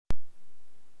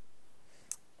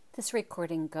This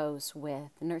recording goes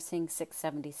with Nursing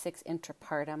 676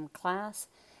 Intrapartum class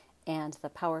and the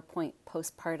PowerPoint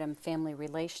Postpartum Family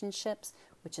Relationships,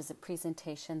 which is a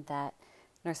presentation that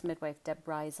Nurse Midwife Deb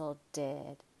Reisel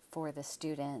did for the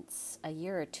students a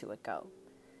year or two ago.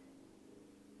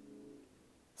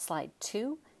 Slide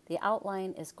 2, the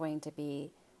outline is going to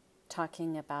be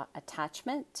talking about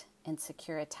attachment and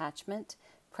secure attachment,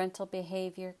 parental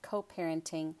behavior,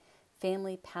 co-parenting,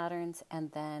 family patterns,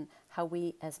 and then how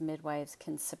we as midwives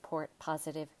can support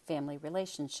positive family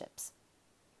relationships.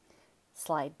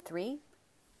 Slide 3,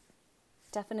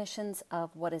 definitions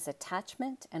of what is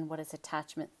attachment and what is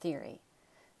attachment theory.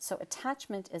 So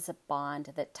attachment is a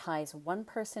bond that ties one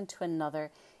person to another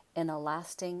in a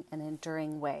lasting and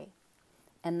enduring way.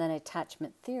 And then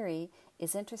attachment theory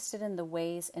is interested in the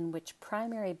ways in which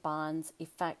primary bonds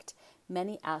affect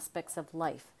many aspects of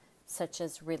life, such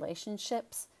as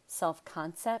relationships,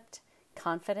 self-concept,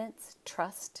 confidence,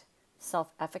 trust,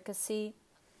 self-efficacy,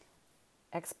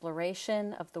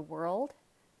 exploration of the world,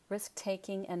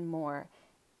 risk-taking, and more.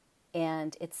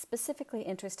 And it's specifically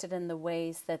interested in the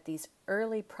ways that these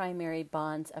early primary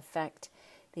bonds affect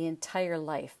the entire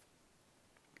life.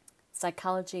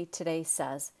 Psychology Today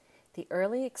says, the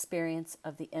early experience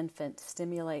of the infant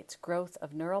stimulates growth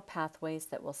of neural pathways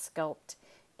that will sculpt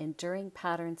enduring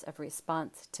patterns of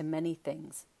response to many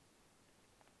things.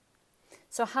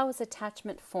 So how is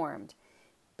attachment formed?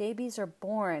 Babies are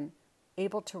born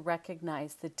able to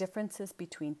recognize the differences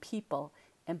between people,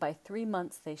 and by 3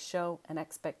 months they show an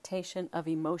expectation of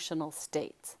emotional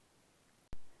states.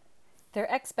 Their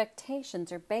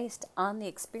expectations are based on the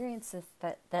experiences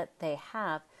that they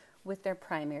have with their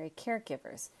primary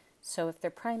caregivers. So if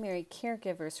their primary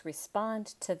caregivers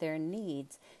respond to their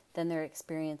needs, then their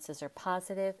experiences are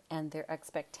positive and their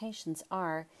expectations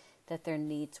are that their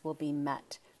needs will be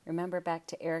met. Remember back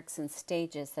to Erickson's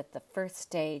stages that the first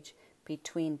stage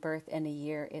between birth and a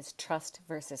year is trust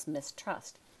versus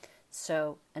mistrust.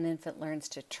 So an infant learns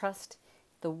to trust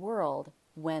the world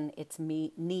when its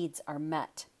needs are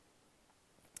met.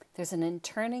 There's an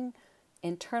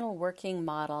internal working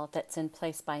model that's in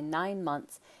place by 9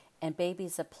 months, and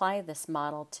babies apply this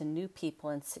model to new people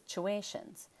and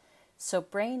situations. So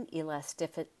brain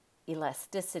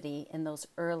elasticity in those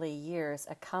early years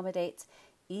accommodates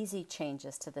easy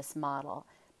changes to this model,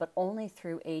 but only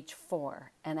through age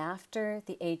 4. And after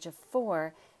the age of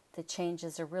 4, the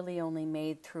changes are really only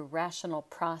made through rational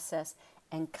process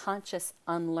and conscious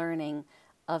unlearning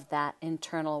of that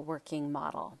internal working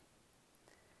model.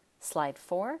 Slide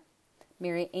 4,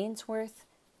 Mary Ainsworth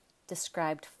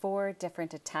described 4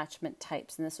 different attachment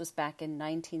types, and this was back in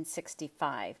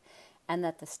 1965, and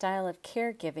that the style of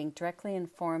caregiving directly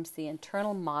informs the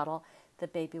internal model the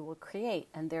baby will create,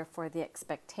 and therefore the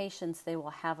expectations they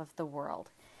will have of the world.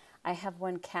 I have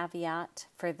one caveat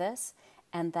for this,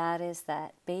 and that is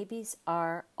that babies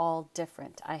are all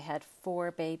different. I had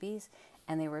 4 babies,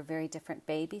 and they were very different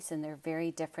babies, and they're very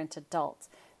different adults.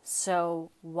 So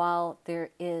while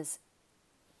there is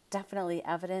definitely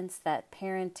evidence that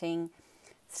parenting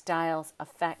styles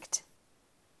affect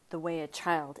the way a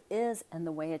child is and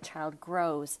the way a child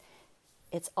grows,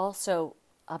 it's also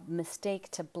a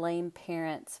mistake to blame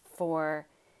parents for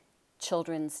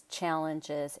children's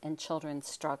challenges and children's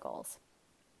struggles.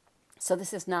 So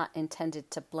this is not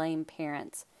intended to blame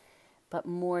parents, but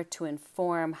more to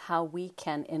inform how we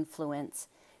can influence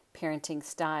parenting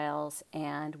styles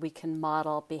and we can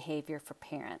model behavior for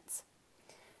parents.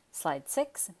 Slide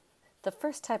 6. The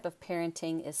first type of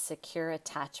parenting is secure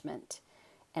attachment,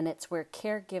 and it's where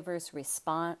caregivers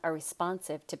are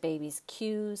responsive to babies'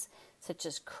 cues, such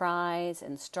as cries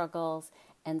and struggles,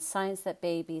 and signs that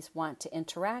babies want to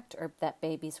interact or that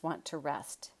babies want to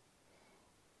rest.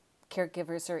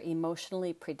 Caregivers are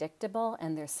emotionally predictable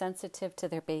and they're sensitive to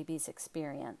their baby's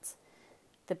experience.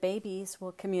 The babies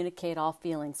will communicate all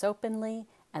feelings openly,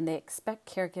 and they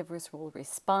expect caregivers will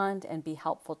respond and be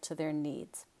helpful to their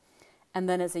needs. And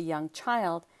then as a young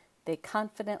child, they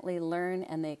confidently learn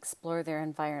and they explore their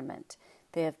environment.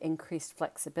 They have increased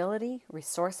flexibility,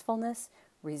 resourcefulness,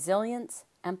 resilience,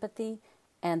 empathy,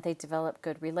 and they develop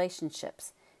good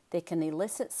relationships. They can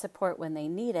elicit support when they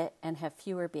need it and have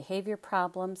fewer behavior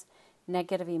problems,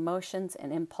 negative emotions,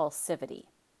 and impulsivity.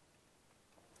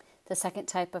 The second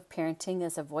type of parenting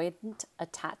is avoidant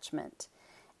attachment,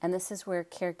 and this is where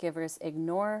caregivers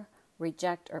ignore,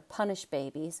 reject, or punish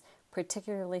babies,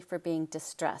 particularly for being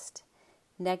distressed.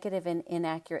 Negative and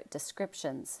inaccurate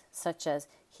descriptions, such as,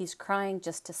 "He's crying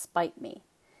just to spite me."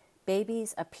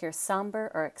 Babies appear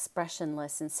somber or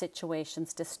expressionless in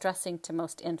situations distressing to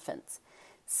most infants.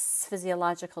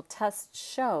 Physiological tests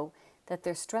show that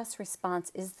their stress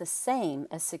response is the same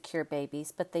as secure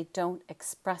babies, but they don't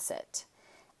express it.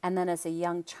 And then as a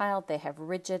young child, they have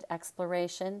rigid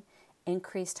exploration,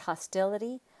 increased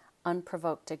hostility,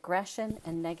 unprovoked aggression,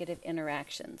 and negative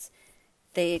interactions.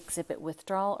 They exhibit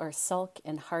withdrawal or sulk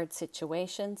in hard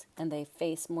situations, and they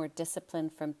face more discipline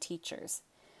from teachers.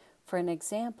 For an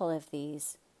example of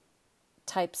these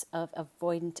types of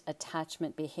avoidant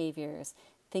attachment behaviors,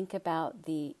 think about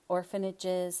the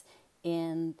orphanages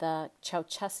in the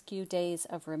Ceausescu days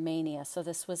of Romania. So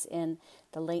this was in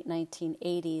the late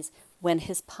 1980s when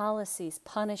his policies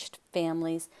punished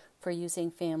families for using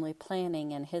family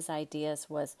planning, and his ideas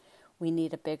was we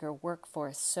need a bigger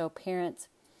workforce. So parents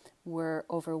were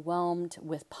overwhelmed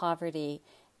with poverty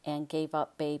and gave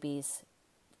up babies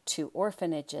to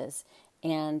orphanages,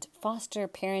 and foster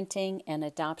parenting and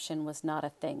adoption was not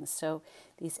a thing. So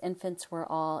these infants were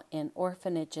all in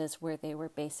orphanages where they were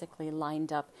basically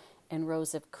lined up in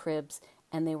rows of cribs,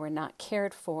 and they were not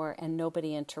cared for, and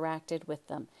nobody interacted with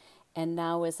them. And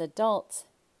now as adults,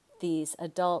 these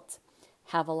adults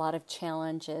have a lot of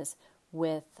challenges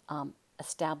with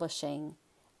establishing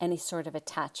any sort of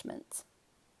attachments.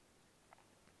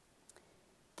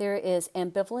 There is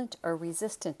ambivalent or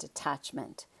resistant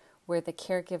attachment, where the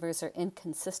caregivers are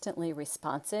inconsistently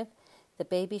responsive. The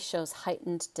baby shows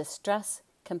heightened distress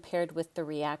compared with the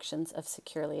reactions of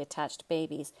securely attached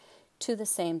babies to the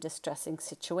same distressing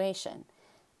situation.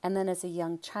 And then as a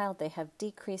young child, they have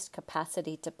decreased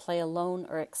capacity to play alone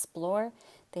or explore.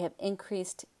 They have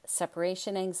increased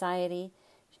separation anxiety,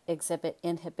 exhibit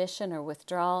inhibition or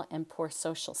withdrawal, and poor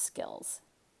social skills.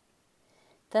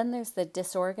 Then there's the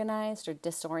disorganized or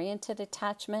disoriented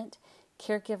attachment.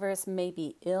 Caregivers may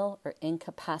be ill or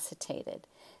incapacitated.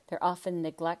 They're often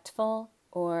neglectful,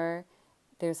 or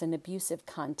there's an abusive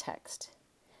context.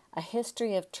 A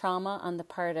history of trauma on the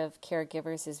part of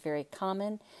caregivers is very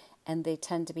common, and they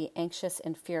tend to be anxious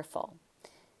and fearful.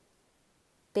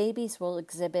 Babies will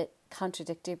exhibit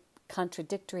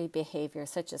contradictory behavior,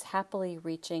 such as happily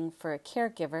reaching for a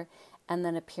caregiver and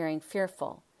then appearing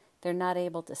fearful. They're not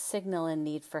able to signal a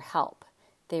need for help.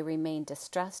 They remain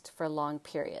distressed for long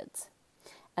periods.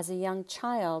 As a young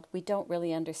child, we don't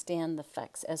really understand the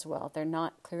effects as well. They're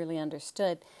not clearly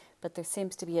understood, but there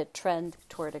seems to be a trend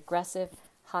toward aggressive,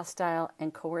 hostile,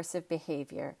 and coercive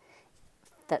behavior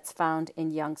that's found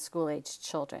in young school-aged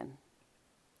children.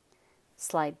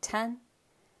 Slide 10.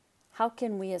 How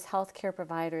can we as healthcare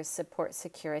providers support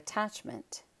secure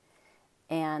attachment?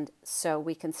 And so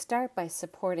we can start by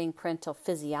supporting parental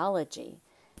physiology,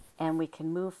 and we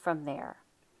can move from there.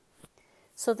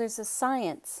 So there's a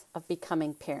science of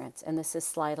becoming parents, and this is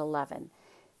slide 11.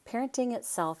 Parenting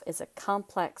itself is a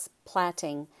complex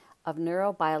plaiting of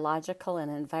neurobiological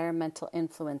and environmental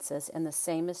influences, and the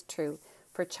same is true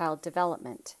for child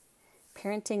development.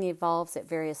 Parenting evolves at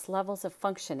various levels of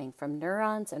functioning, from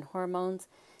neurons and hormones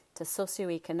to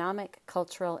socioeconomic,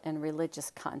 cultural, and religious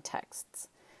contexts.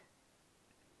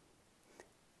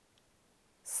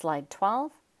 Slide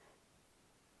 12.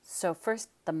 So first,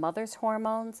 the mother's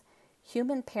hormones.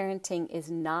 Human parenting is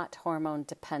not hormone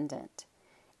dependent.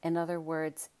 In other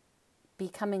words,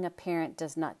 becoming a parent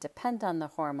does not depend on the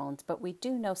hormones, but we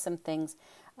do know some things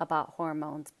about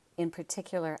hormones, in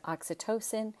particular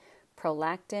oxytocin,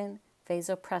 prolactin,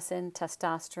 vasopressin,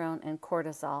 testosterone, and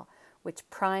cortisol, which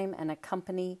prime and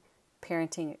accompany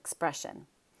parenting expression.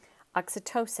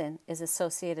 Oxytocin is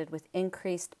associated with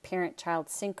increased parent-child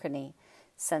synchrony,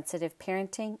 sensitive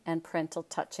parenting, and parental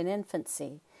touch in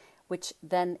infancy, which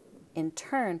then in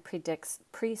turn predicts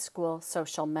preschool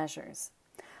social measures.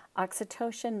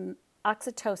 Oxytocin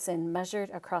measured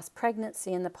across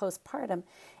pregnancy and the postpartum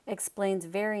explains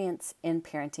variance in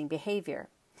parenting behavior.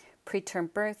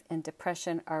 Preterm birth and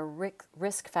depression are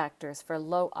risk factors for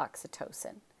low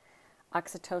oxytocin.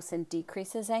 Oxytocin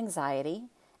decreases anxiety,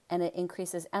 and it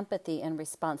increases empathy in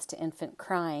response to infant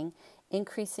crying,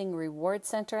 increasing reward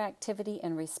center activity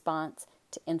in response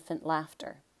to infant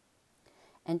laughter.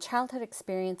 And childhood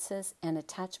experiences and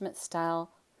attachment style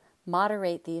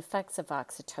moderate the effects of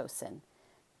oxytocin.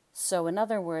 So in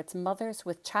other words, mothers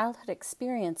with childhood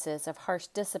experiences of harsh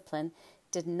discipline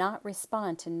did not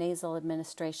respond to nasal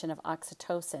administration of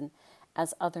oxytocin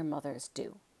as other mothers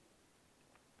do.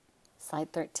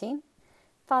 Slide 13.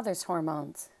 Father's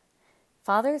hormones.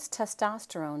 Father's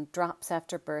testosterone drops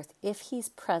after birth if he's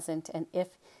present and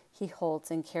if he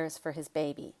holds and cares for his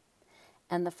baby.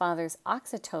 And the father's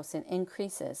oxytocin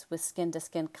increases with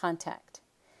skin-to-skin contact.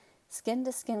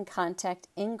 Skin-to-skin contact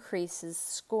increases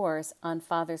scores on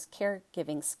father's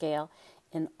caregiving scale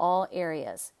in all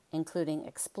areas, including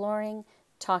exploring,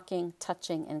 talking,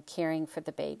 touching, and caring for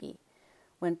the baby.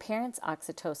 When parents'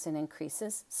 oxytocin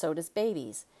increases, so does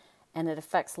babies, and it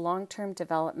affects long-term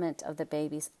development of the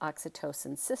baby's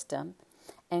oxytocin system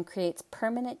and creates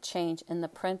permanent change in the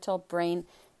parental brain,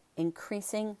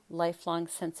 increasing lifelong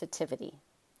sensitivity.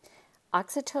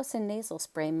 Oxytocin nasal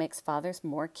spray makes fathers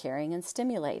more caring and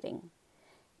stimulating.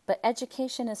 But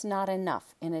education is not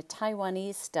enough. In a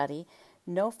Taiwanese study,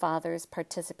 no fathers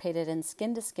participated in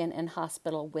skin-to-skin in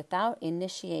hospital without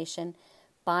initiation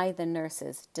by the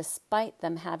nurses, despite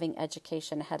them having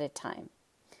education ahead of time.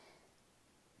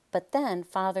 But then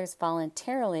fathers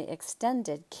voluntarily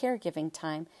extended caregiving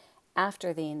time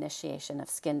after the initiation of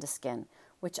skin-to-skin,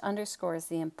 which underscores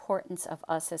the importance of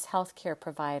us as healthcare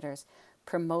providers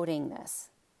promoting this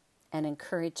and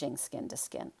encouraging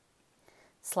skin-to-skin.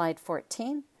 Slide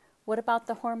 14. What about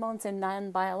the hormones in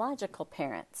non-biological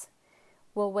parents?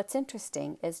 Well, what's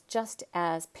interesting is just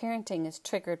as parenting is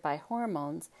triggered by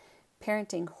hormones,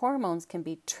 parenting hormones can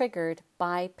be triggered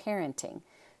by parenting.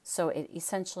 So it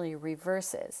essentially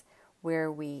reverses.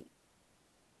 Where we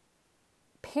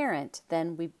parent,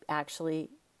 then we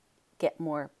actually get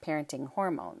more parenting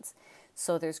hormones.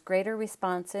 So there's greater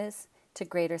responses to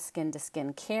greater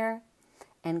skin-to-skin care,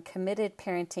 and committed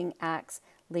parenting acts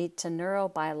lead to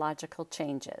neurobiological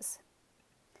changes.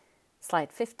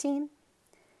 Slide 15.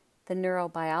 The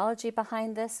neurobiology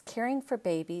behind this, caring for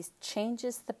babies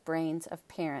changes the brains of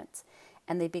parents,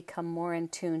 and they become more in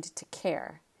tune to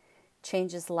care.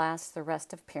 Changes last the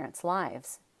rest of parents'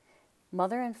 lives.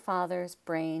 Mother and father's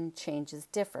brain changes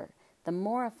differ. The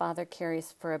more a father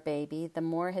cares for a baby, the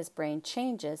more his brain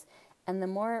changes, and the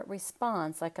more it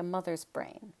responds like a mother's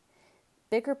brain.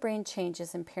 Bigger brain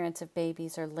changes in parents of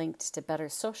babies are linked to better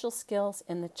social skills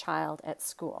in the child at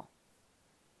school.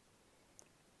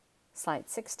 Slide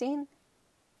 16.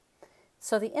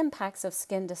 So the impacts of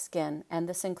skin-to-skin, and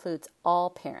this includes all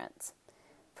parents.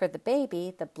 For the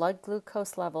baby, the blood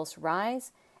glucose levels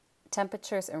rise,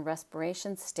 temperatures and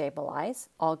respiration stabilize,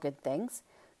 all good things.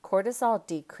 Cortisol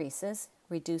decreases,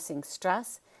 reducing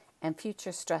stress and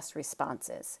future stress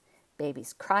responses.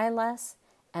 Babies cry less,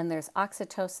 and there's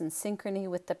oxytocin synchrony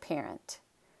with the parent.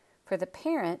 For the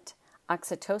parent,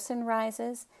 oxytocin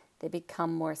rises, they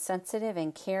become more sensitive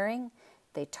and caring,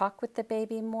 they talk with the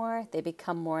baby more, they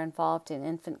become more involved in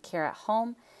infant care at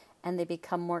home, and they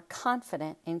become more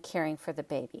confident in caring for the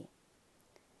baby.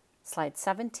 Slide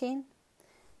 17.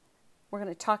 We're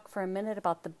going to talk for a minute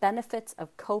about the benefits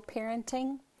of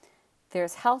co-parenting.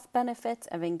 There's health benefits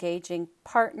of engaging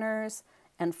partners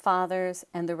and fathers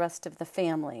and the rest of the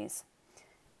families.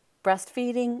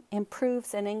 Breastfeeding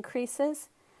improves and increases.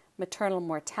 Maternal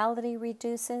mortality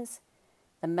reduces.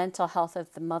 The mental health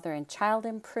of the mother and child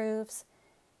improves.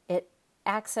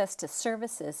 Access to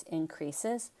services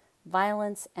increases.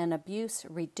 Violence and abuse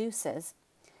reduces.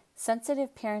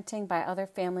 Sensitive parenting by other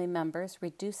family members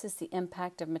reduces the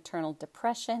impact of maternal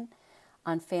depression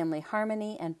on family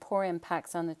harmony and poor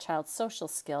impacts on the child's social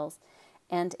skills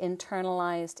and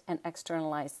internalized and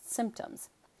externalized symptoms.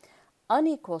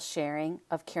 Unequal sharing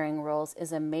of caring roles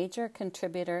is a major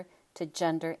contributor to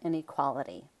gender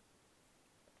inequality.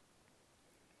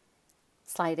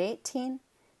 Slide 18.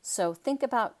 So think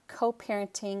about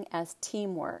co-parenting as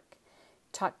teamwork.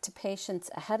 Talk to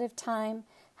patients ahead of time,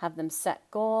 have them set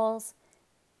goals,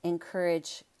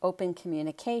 encourage open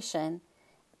communication,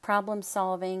 problem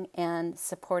solving, and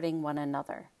supporting one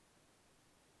another.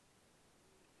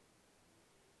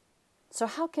 So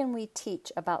how can we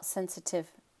teach about sensitive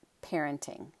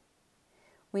parenting?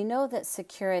 We know that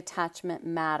secure attachment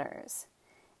matters.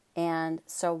 And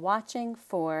so watching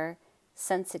for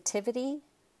sensitivity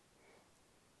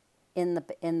in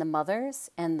the mothers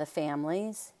and the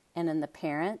families and in the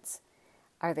parents.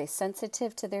 Are they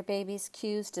sensitive to their baby's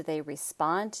cues? Do they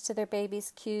respond to their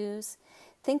baby's cues?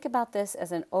 Think about this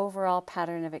as an overall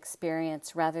pattern of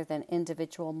experience rather than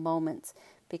individual moments,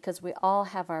 because we all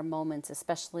have our moments,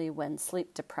 especially when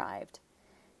sleep deprived.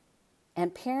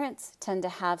 And parents tend to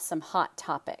have some hot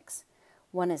topics.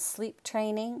 One is sleep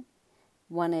training,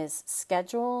 one is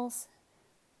schedules.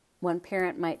 One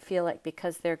parent might feel like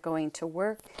because they're going to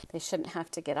work, they shouldn't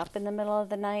have to get up in the middle of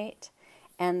the night.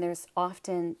 And there's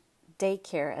often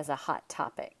daycare as a hot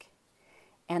topic.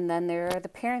 And then there are the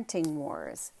parenting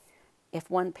wars. If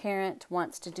one parent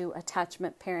wants to do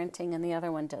attachment parenting and the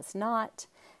other one does not,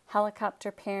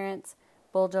 helicopter parents,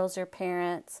 bulldozer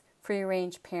parents,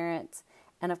 free-range parents,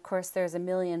 and of course there's a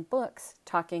million books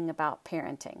talking about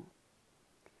parenting.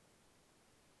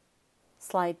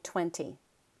 Slide 20.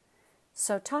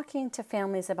 So talking to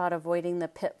families about avoiding the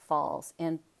pitfalls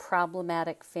in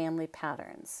problematic family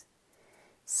patterns.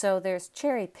 So there's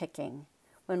cherry picking,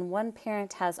 when one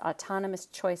parent has autonomous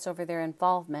choice over their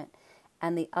involvement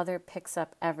and the other picks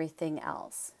up everything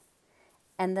else.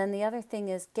 And then the other thing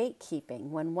is gatekeeping,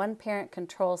 when one parent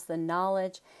controls the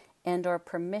knowledge and or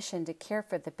permission to care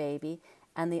for the baby,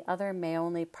 and the other may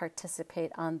only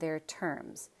participate on their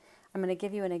terms. I'm going to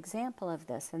give you an example of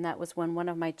this, and that was when one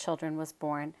of my children was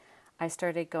born. I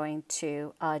started going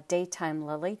to a daytime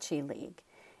La Leche League,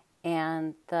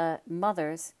 and the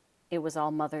mothers, it was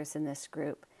all mothers in this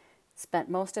group, spent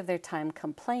most of their time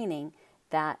complaining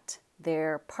that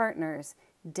their partners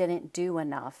didn't do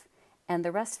enough, and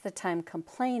the rest of the time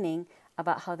complaining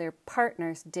about how their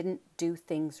partners didn't do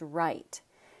things right.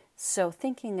 So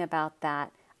thinking about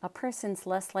that, a person's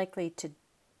less likely to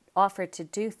offer to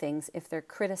do things if they're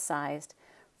criticized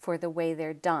for the way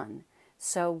they're done.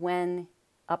 So when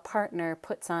a partner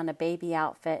puts on a baby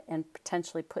outfit and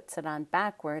potentially puts it on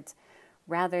backwards,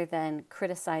 rather than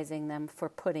criticizing them for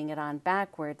putting it on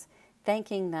backwards,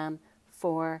 thanking them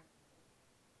for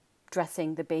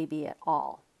dressing the baby at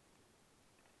all.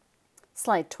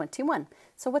 Slide 21.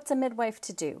 So what's a midwife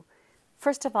to do?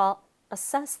 First of all,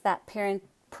 assess that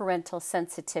parental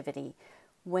sensitivity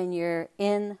when you're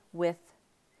in with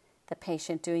the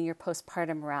patient doing your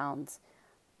postpartum rounds.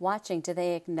 Watching, do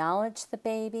they acknowledge the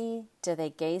baby? Do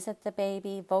they gaze at the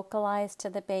baby, vocalize to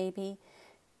the baby?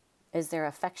 Is there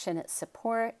affectionate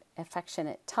support,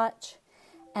 affectionate touch?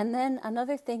 And then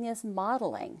another thing is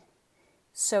modeling.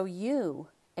 So you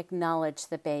acknowledge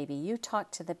the baby, you talk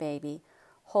to the baby,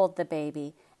 hold the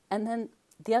baby. And then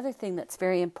the other thing that's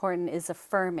very important is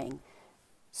affirming.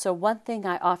 So one thing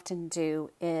I often do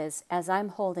is, as I'm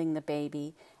holding the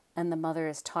baby and the mother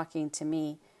is talking to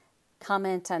me,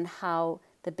 comment on how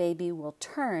the baby will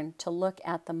turn to look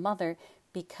at the mother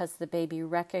because the baby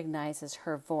recognizes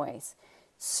her voice.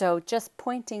 So just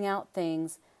pointing out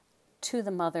things to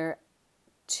the mother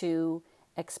to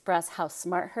express how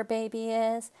smart her baby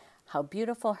is, how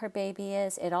beautiful her baby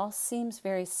is. It all seems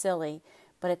very silly,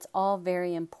 but it's all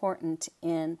very important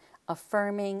in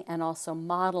affirming and also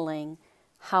modeling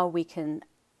how we can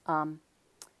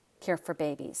care for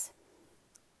babies.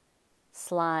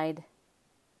 Slide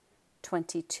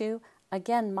 22.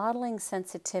 Again, modeling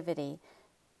sensitivity.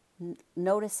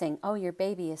 Noticing, oh, your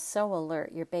baby is so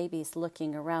alert, your baby's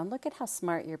looking around, look at how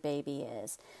smart your baby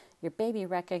is. Your baby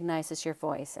recognizes your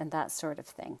voice and that sort of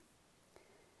thing.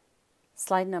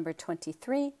 Slide number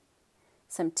 23,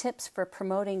 some tips for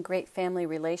promoting great family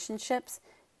relationships.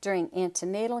 During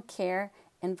antenatal care,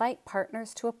 invite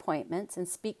partners to appointments and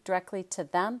speak directly to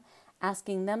them,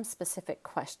 asking them specific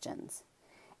questions.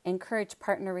 Encourage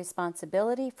partner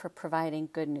responsibility for providing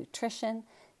good nutrition,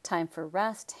 time for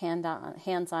rest,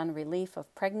 hands-on relief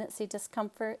of pregnancy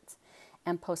discomforts,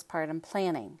 and postpartum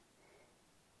planning.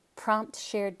 Prompt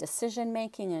shared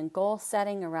decision-making and goal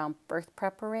setting around birth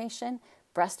preparation,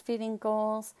 breastfeeding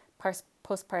goals,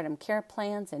 postpartum care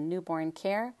plans, and newborn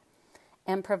care,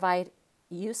 and provide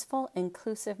useful,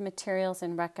 inclusive materials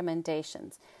and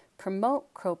recommendations.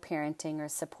 Promote co-parenting or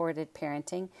supported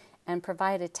parenting, and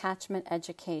provide attachment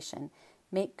education.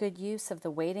 Make good use of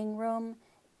the waiting room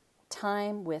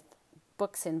time with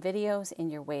books and videos in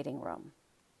your waiting room.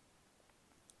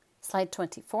 Slide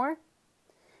 24.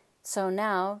 So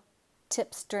now,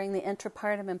 tips during the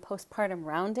intrapartum and postpartum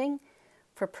rounding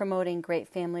for promoting great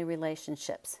family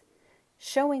relationships.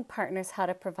 Showing partners how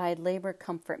to provide labor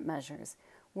comfort measures.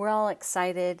 We're all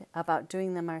excited about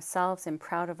doing them ourselves and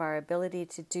proud of our ability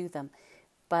to do them,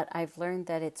 but I've learned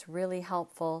that it's really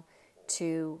helpful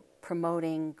to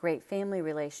promoting great family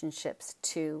relationships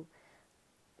to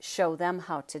show them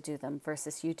how to do them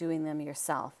versus you doing them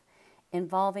yourself.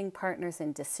 Involving partners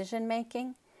in decision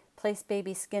making. Place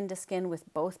baby skin to skin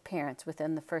with both parents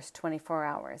within the first 24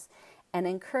 hours. And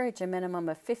encourage a minimum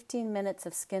of 15 minutes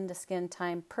of skin to skin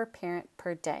time per parent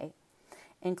per day.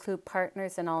 Include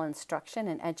partners in all instruction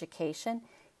and education.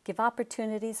 Give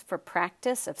opportunities for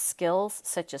practice of skills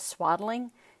such as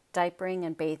swaddling, diapering,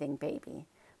 and bathing baby.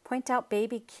 Point out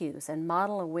baby cues and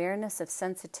model awareness of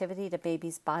sensitivity to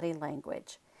baby's body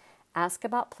language. Ask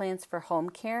about plans for home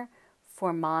care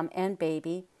for mom and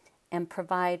baby, and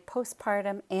provide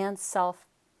postpartum and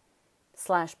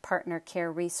self/partner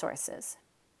care resources.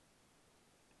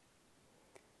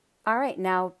 All right,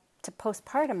 now to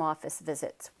postpartum office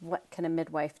visits. What can a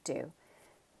midwife do?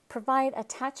 Provide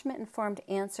attachment-informed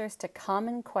answers to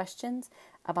common questions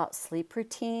about sleep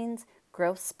routines,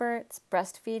 growth spurts,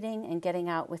 breastfeeding, and getting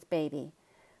out with baby.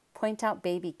 Point out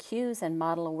baby cues and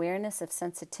model awareness of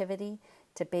sensitivity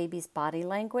to baby's body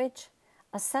language.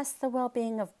 Assess the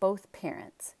well-being of both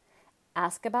parents.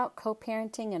 Ask about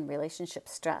co-parenting and relationship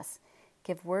stress.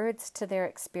 Give words to their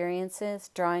experiences,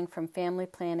 drawing from family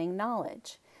planning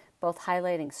knowledge, both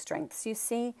highlighting strengths you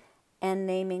see and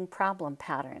naming problem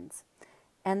patterns.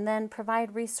 and then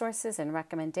provide resources and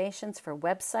recommendations for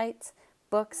websites,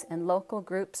 books, and local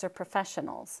groups or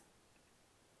professionals.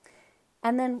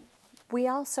 And then we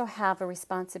also have a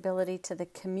responsibility to the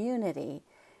community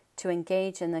to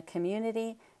engage in the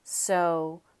community,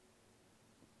 so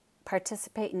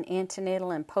participate in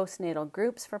antenatal and postnatal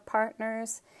groups for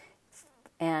partners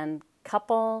and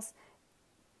couples,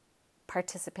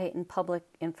 participate in public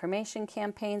information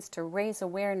campaigns to raise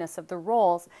awareness of the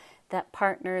roles that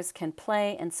partners can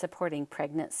play in supporting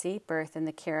pregnancy, birth, and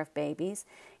the care of babies,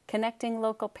 connecting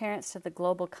local parents to the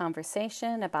global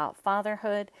conversation about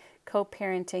fatherhood,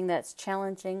 co-parenting that's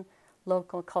challenging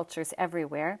local cultures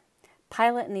everywhere,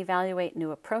 pilot and evaluate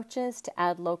new approaches to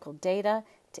add local data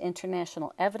to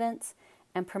international evidence,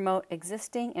 and promote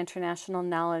existing international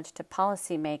knowledge to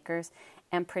policymakers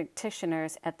and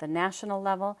practitioners at the national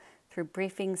level through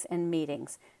briefings and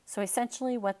meetings. So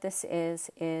essentially what this is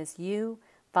you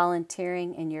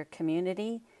volunteering in your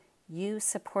community, you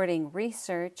supporting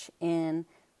research in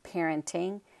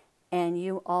parenting, and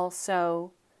you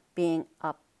also being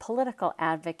a political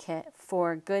advocate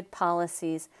for good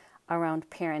policies around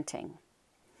parenting.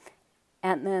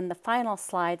 And then the final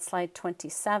slide, slide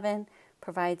 27,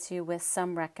 provides you with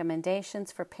some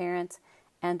recommendations for parents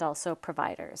and also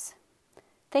providers.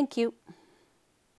 Thank you.